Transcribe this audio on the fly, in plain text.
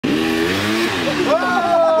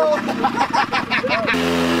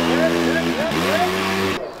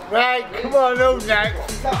Right, come on, who's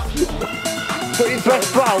next? Put your best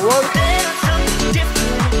forward.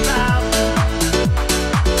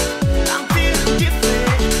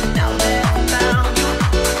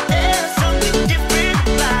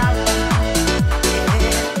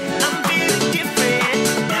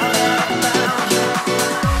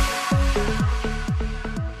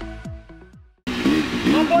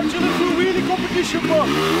 I'm watching the Willy competition, but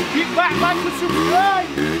keep back, like and subscribe.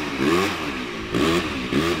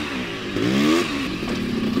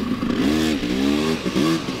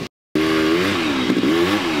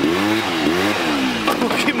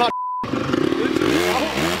 Fucking my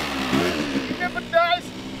he never dies.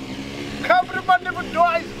 Cameraman never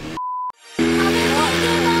dies.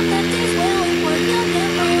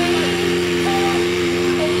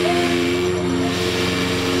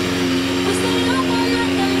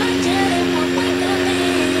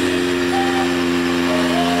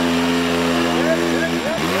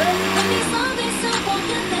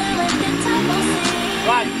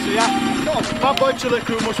 Right, so yeah, my boy to the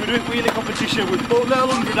crew must be doing wheelie competition with both little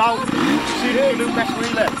 100 out. See who can do best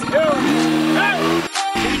wheelie.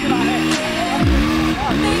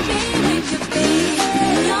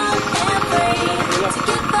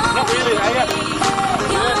 Not really, are you?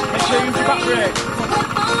 Make sure you use the back brake.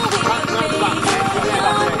 Back brake.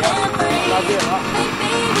 I'll do that.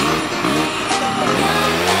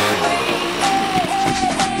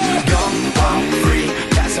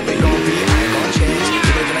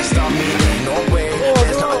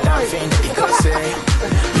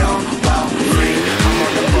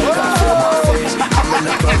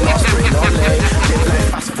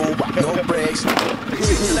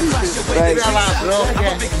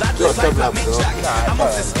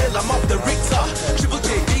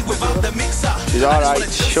 She's alright,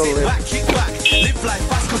 shuttle him.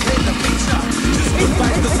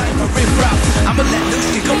 I'ma let loose,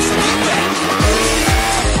 kick up some respect.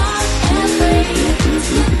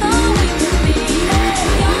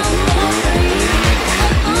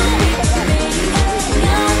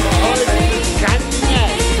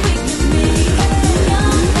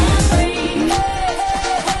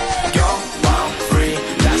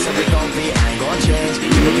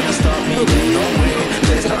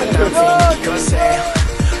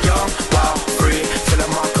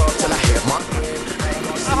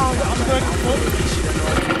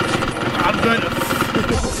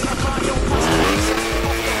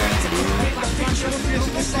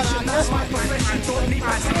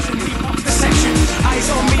 Eyes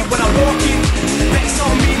on me when I'm walking, bets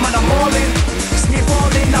on me when I'm all in. Sneak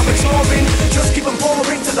all in, now it's roaring. Just keep on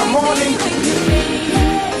pouring till the morning.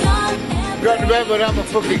 Got to remember I'm a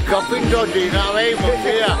fucking coffin dodgy, you know what I mean? But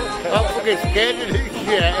yeah, I'm fucking scared of this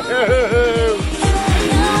shit.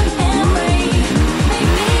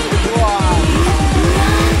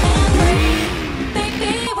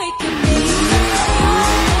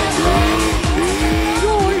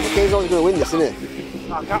 Kane's always going to win this, isn't it?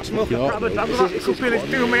 I can't smoke a crab of damn pickuping, it's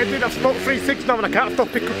too amazing. I've smoked 3-6 now and I can't stop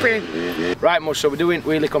pickuping. Right, Mush, so we're doing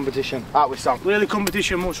wheelie competition. Aren't we, Sam? Wheelie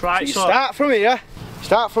competition, Mush, right? So start from here,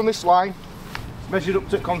 start from this line, measure up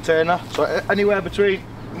to the container, so anywhere between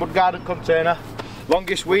mudguard and container.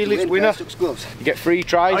 Longest wheelie's winner. You get 3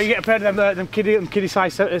 tries. Oh, you get a pair of them kiddie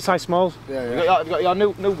size smalls? Yeah. You've got your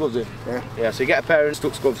new gloves in? Yeah, so you get a pair of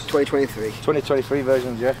Stuck gloves. 2023. 2023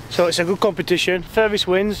 versions, yeah. So it's a good competition. Furthest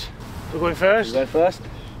wins. We're going first. You go first.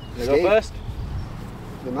 You go first.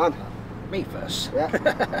 The man. Me first. Yeah.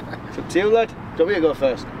 It's up to you, lad. Do you want me to go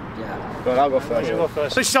first? Yeah. Go on, I'll go first. You go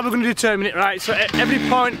first. This is how we're going to determine it, right? So every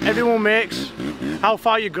point everyone makes, how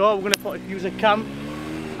far you go, we're going to use a cam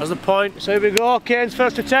as the point. So here we go, Kane's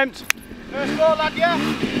first attempt. First go, lad, yeah?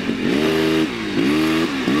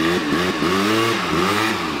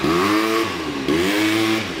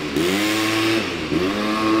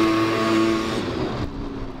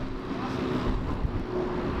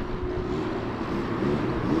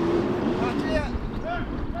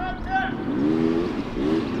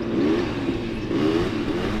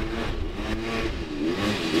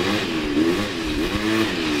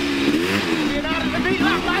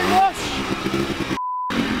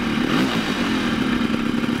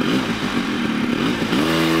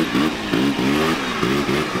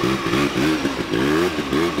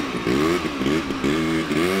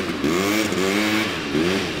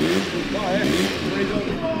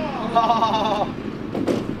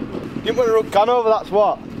 Didn't want to rub can over, that's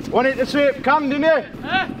what. Wanted to save can, didn't you?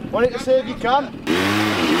 Wanted to save your can.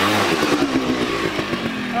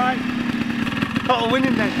 Alright. Thought of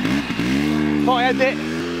winning then. Thought I had it.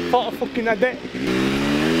 Thought I fucking had it.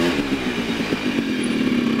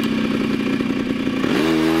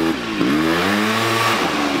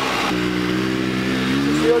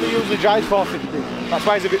 drives 450. That's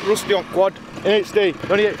why he's a bit rusty on quad. Ain't it,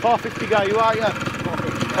 Steve? Only 450 guy, you are, yeah?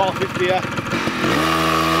 450, yeah.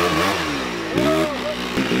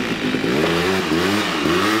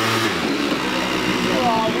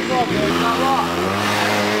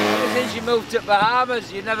 Ever since you moved to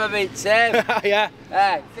Bahamas, you've never been safe. Yeah.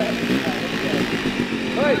 Hey.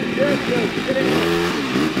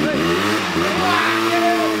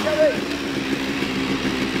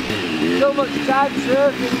 So much time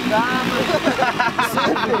surfing in Bahamas.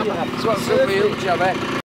 That's what's up with you, Chubby.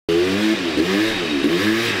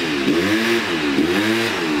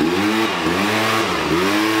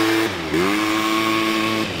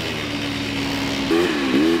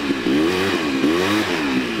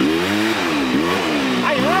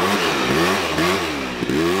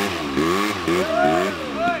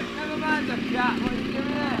 Never mind the cat, what are you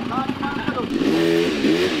doing there?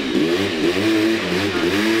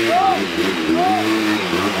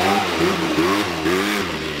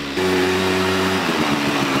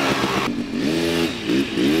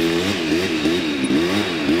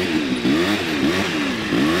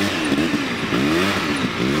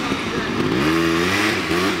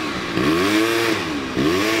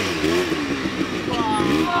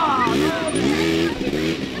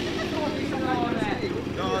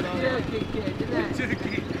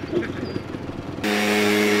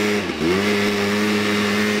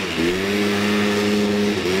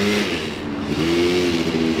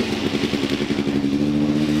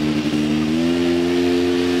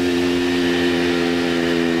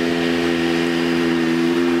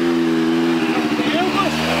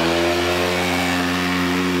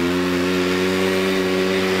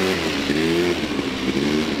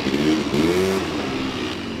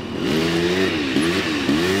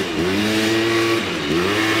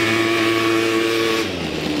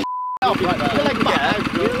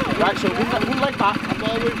 Right, so one leg back.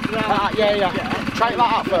 Yeah. Try it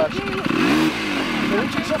like that first.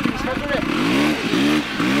 Once it's up, it's feather it.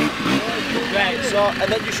 Right, so,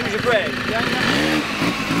 and then just use your brake.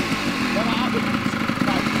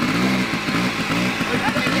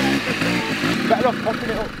 Better off popping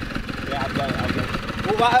it up. Yeah, I've got it.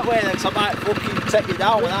 Move that way then, so I might fucking take you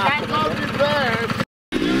down with that.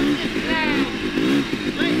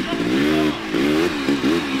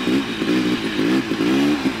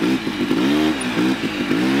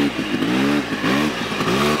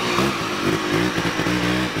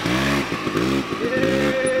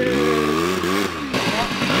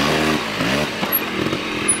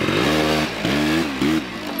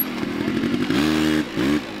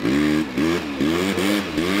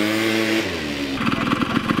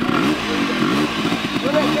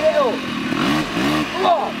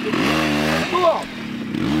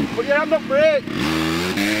 Put your hand up brake!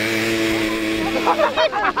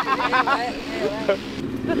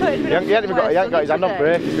 He ain't got his hand on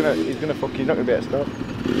brake, he's gonna fucking, he's not gonna be able to stop.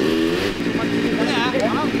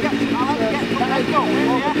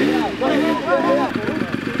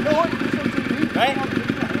 Right?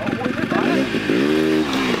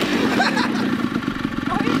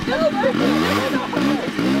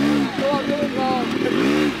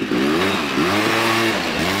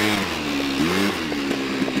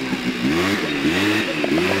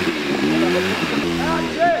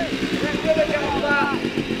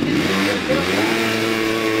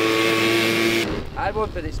 I vote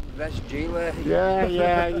for this best G-Way.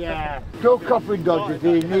 Yeah. Two coffin dodgers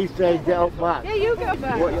here, and he says get up back. Yeah, you go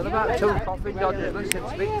back. What, you're about two coffin dodgers? Listen,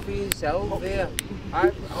 speak for yourself here.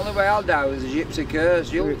 Only way I'll die is a gypsy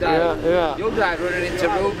curse. You'll die. You'll die running into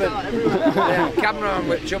Ruben. Camera on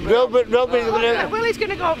with Chubby. Ruben's gonna... Willy's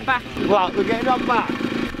going to go back. What, we're getting on back? Get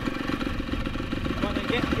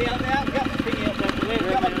the thingy up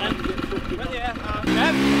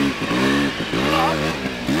there.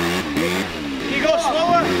 You go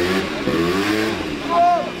slower.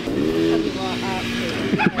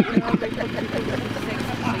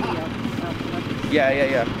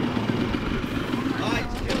 Yeah.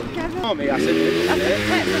 Oh, me, I said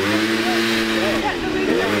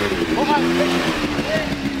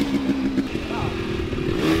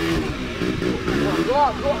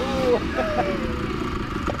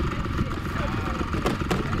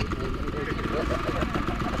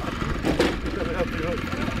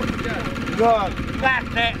That's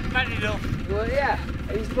it, that's enough. Well, yeah,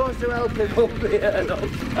 he's supposed to help him up here.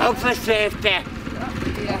 Help for safety.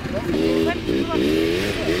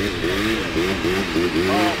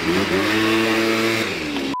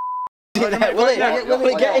 Willy,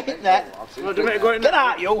 get in there. Get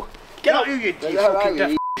out, you. Get out, you fucking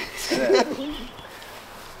deaf.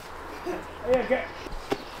 Here, get.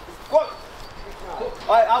 What?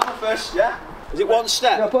 Alright, I'll go first, yeah? Is it one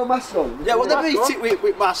step? Yeah, put a mask on. Yeah, well, they beat it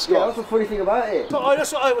with mask on. Yeah, that's the funny thing about it.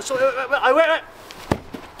 Wait.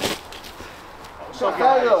 So,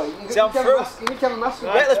 Carlo, you See, I'm can through. you need to have a mask on.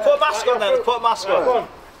 Wait, let's put a mask on then. Let's put a mask on. Go on.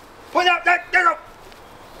 Put that, get up.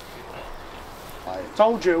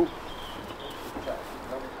 Told you.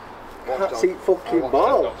 Can't see fucking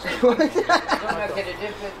balls. Don't make any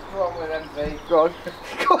difference. Go on with them feet. Go on.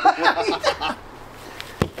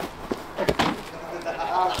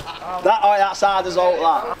 That's hard as all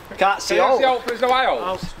that. Can't see all. There's no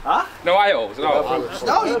aisles. Huh? No aisles, no.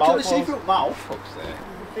 No, you can't see through mouth.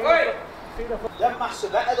 Wait! Them masks are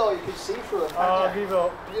better though, you can see through them. Oh, give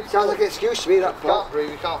up. Sounds like an excuse to me, that Can't breathe,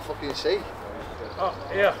 you can't fucking see. Oh,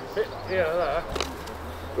 yeah, there.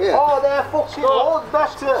 Yeah. Oh, they're fucking loads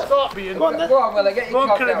better. Stop being. Go on, Willy, get Go your on,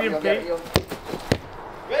 cock out. Caribbean You'll get Pete. your...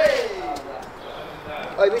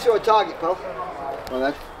 Oh, you missed your target, pal. Go on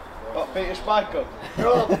then. What, Peter Spiker?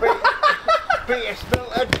 No, Peter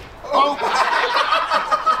Stilton. Oh!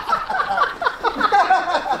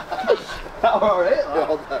 That was alright.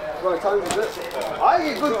 Right, time to do it. Are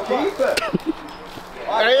you a good keeper?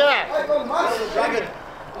 Yeah.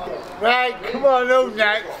 Right, come on, who's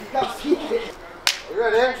next? You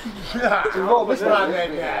ready? You won't miss that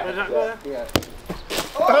then, Yeah.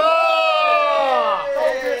 Oh!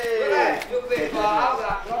 You'll be far out of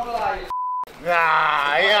that, probably.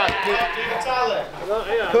 Nah, yeah.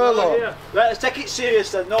 Curlo. Right, let's take it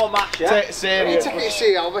serious then, no match, yeah? Take it serious. Take it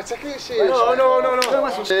serious, Albert. Take it serious. No.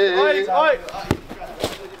 Oi.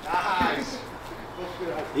 Nice.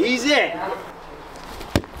 Easy.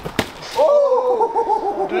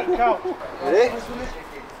 Oh! Don't count. Ready?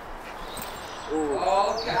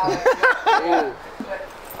 Oh,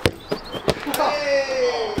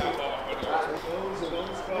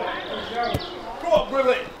 Go on,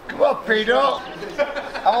 Willy. Come on, Peter.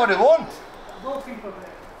 I've already won.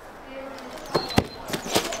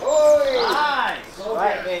 Nice.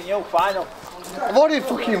 Right, me and you, final. I've already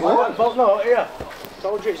fucking won. But no, here.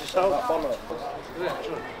 Told you it's a south follow.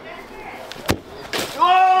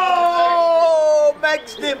 Oh,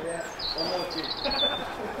 Meg's him.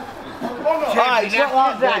 Right, it's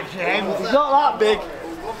not that big. It's not that big.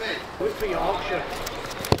 Good for Yorkshire.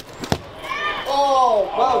 Oh,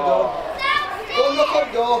 well done. Go knock on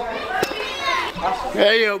door.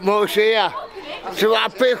 Hey, you mush here. So I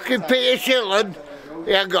fucking Peter Shilton.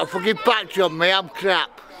 He ain't got a fucking patch on me, I'm crap.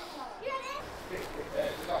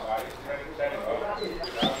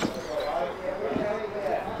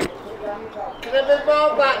 Can I have the ball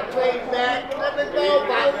back, please, mate? Can I have the ball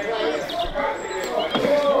back, please?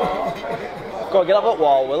 Go on, get up that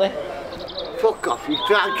wall, Willie. Fuck off, you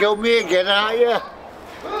trying to kill me again, aren't you?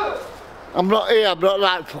 I'm not here, I'm not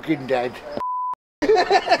that fucking dead.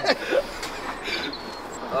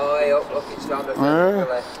 Oh, hey, look, it's round the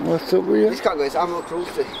Willy. What's up with you? This can't go, it's animal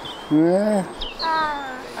cruelty. Yeah.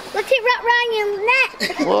 Look it wrapped round your neck.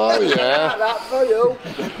 Oh, yeah. That for you.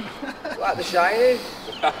 Like the Shining.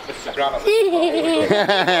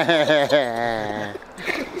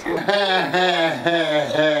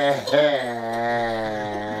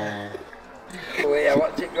 Oh, yeah,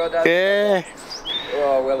 watch it go down. Yeah.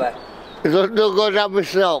 Oh, Willy. Don't go down my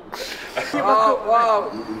socks. Oh, wow.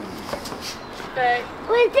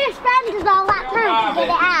 We just spent all that time to get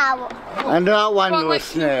it out. I don't want no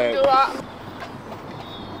snake.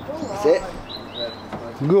 That's it.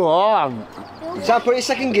 Go on. Sam, put it in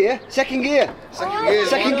second gear. Second gear.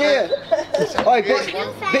 Second gear. Oh,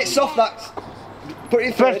 bit soft that. Put it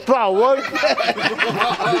in Press third. forward.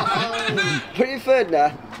 Put it in third now.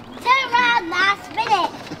 Turn round now, spin it.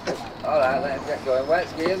 Alright, let him get going.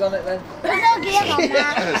 Where's gears on it then? There's no gear on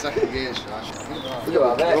that. Second gear, You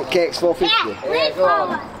have it. What, cakes 450? Yeah, Yeah, lean go on.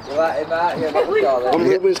 forward. You let him out here, what we call One it. of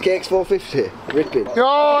Ruben's cakes 450. Ripping.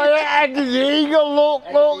 Oh, yeah, Eddie the Eagle, look,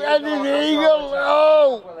 Eddie the Eagle,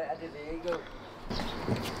 oh. Well, I did the eagle.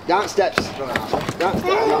 Down steps. Down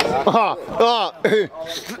steps.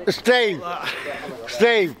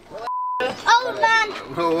 Steve. Old man.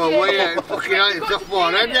 Oh, wait, fucking hell, it's off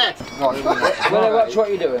one, isn't it? Willy, watch what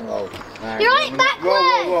you're doing, though. You're on it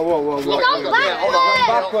backwards. You're on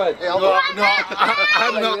backwards. Backward.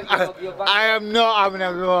 I am not having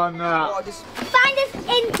a go on that. Find us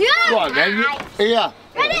in here. Go on then, here.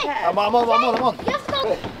 Ready? I'm on. Just go.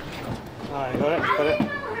 Alright, got it.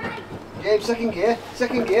 Gabe, second gear.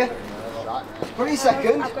 Second gear. Put it in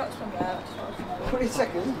second. Put it in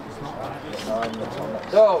second.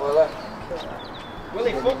 Go, Willy.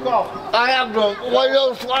 Willy, fuck off. I am drunk. What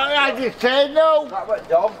else? What I just say no? That went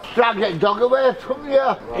dog. Drag that dog away from you.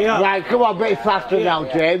 Yeah. Right, come on, a bit faster now,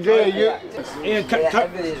 James. Here, you. Here,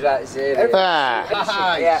 Everything's right, see.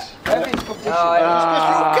 Ah. Yeah. Everything's competition.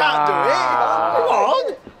 You can't do it. Come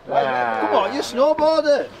on. Come on, you're a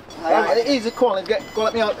snowboarder. It is a come on, go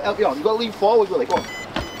let me help you on. You've got to lean forward, Willy. Come on.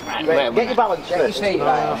 Right, get your balance. Get your feet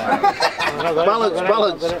right. Balance.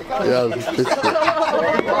 Yeah,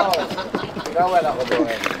 You know where that was going.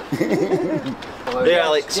 Yeah,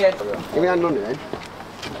 Alex. Yeah. Give me a hand on it then.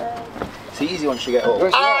 It's the easy once you get up.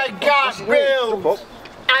 I got bills.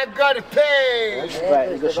 I've got to pay.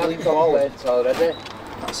 Right, you just lean forward. Already.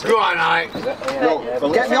 Go on, Ike.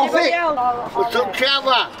 Get me off it. Put some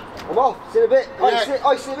camera. Come on, sit a bit.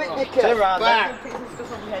 Yeah. Sit a bit, Nicky. Turn around. Back.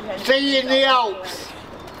 See you in the Alps.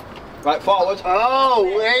 Right, forward. Oh,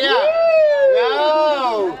 yeah.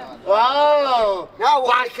 Oh. Now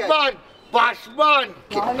what, Nicky? Bashman.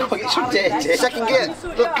 Get some dirty. Second gear.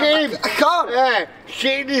 Look him. I can't. Yeah,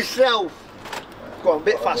 shitting himself. Go on, a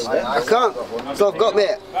bit faster. I can't. So I've got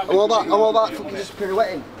mate. I'm all about fucking just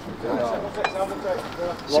pirouetting.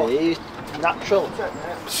 See? Natural.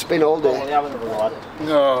 Spin all day.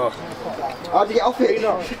 No. How do you get off it?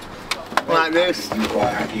 Like this.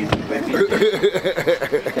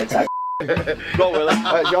 Go, Willy.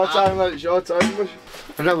 It's your time, mate. It's your time.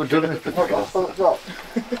 I've never done this before.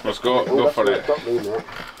 Let's go for it.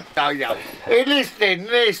 Oh, yeah. Hey, listening,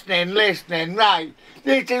 right.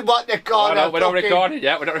 This is what they call We're not recording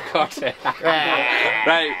yet, we're not recording.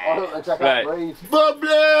 Right.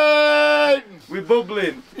 Bubbling! We're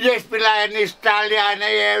bubbling. Yes, we like in this Italian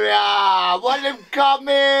area. What them coming,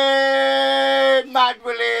 Mad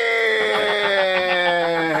Willy?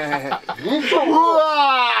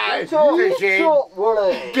 Why? Listen.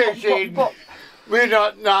 We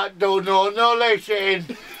not do no listen.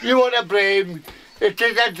 You want to blame? It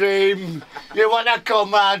is a dream. You want to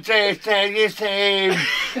come and say you same.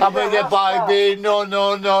 I'm in the Bible, no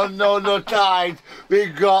time. We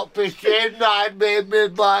got fishing night, baby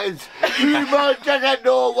boys. We must just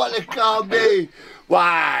know what it can be.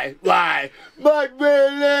 Why? But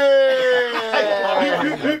Willy!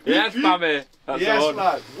 Yes, Mammy. That's Yes, the one.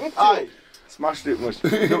 lad. Aye. Smashed it much.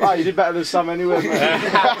 Aye, you did better than Sam anyway, mate.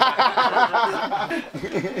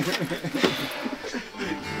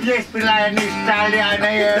 Yes, we like in this Italian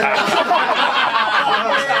area.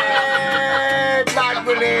 Mad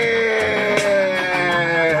Willy!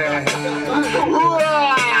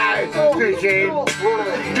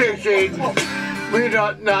 Listen. We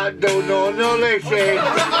not do no listen.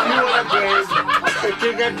 You wanna dream? It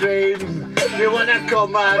is a dream. You wanna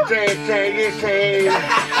come and say you say.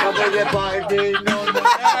 I'm in the Bible, no.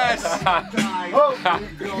 Yes!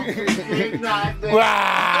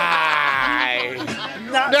 Why?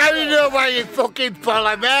 Now you know why you fucking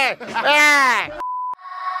follow me.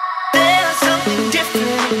 There's something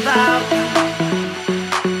different about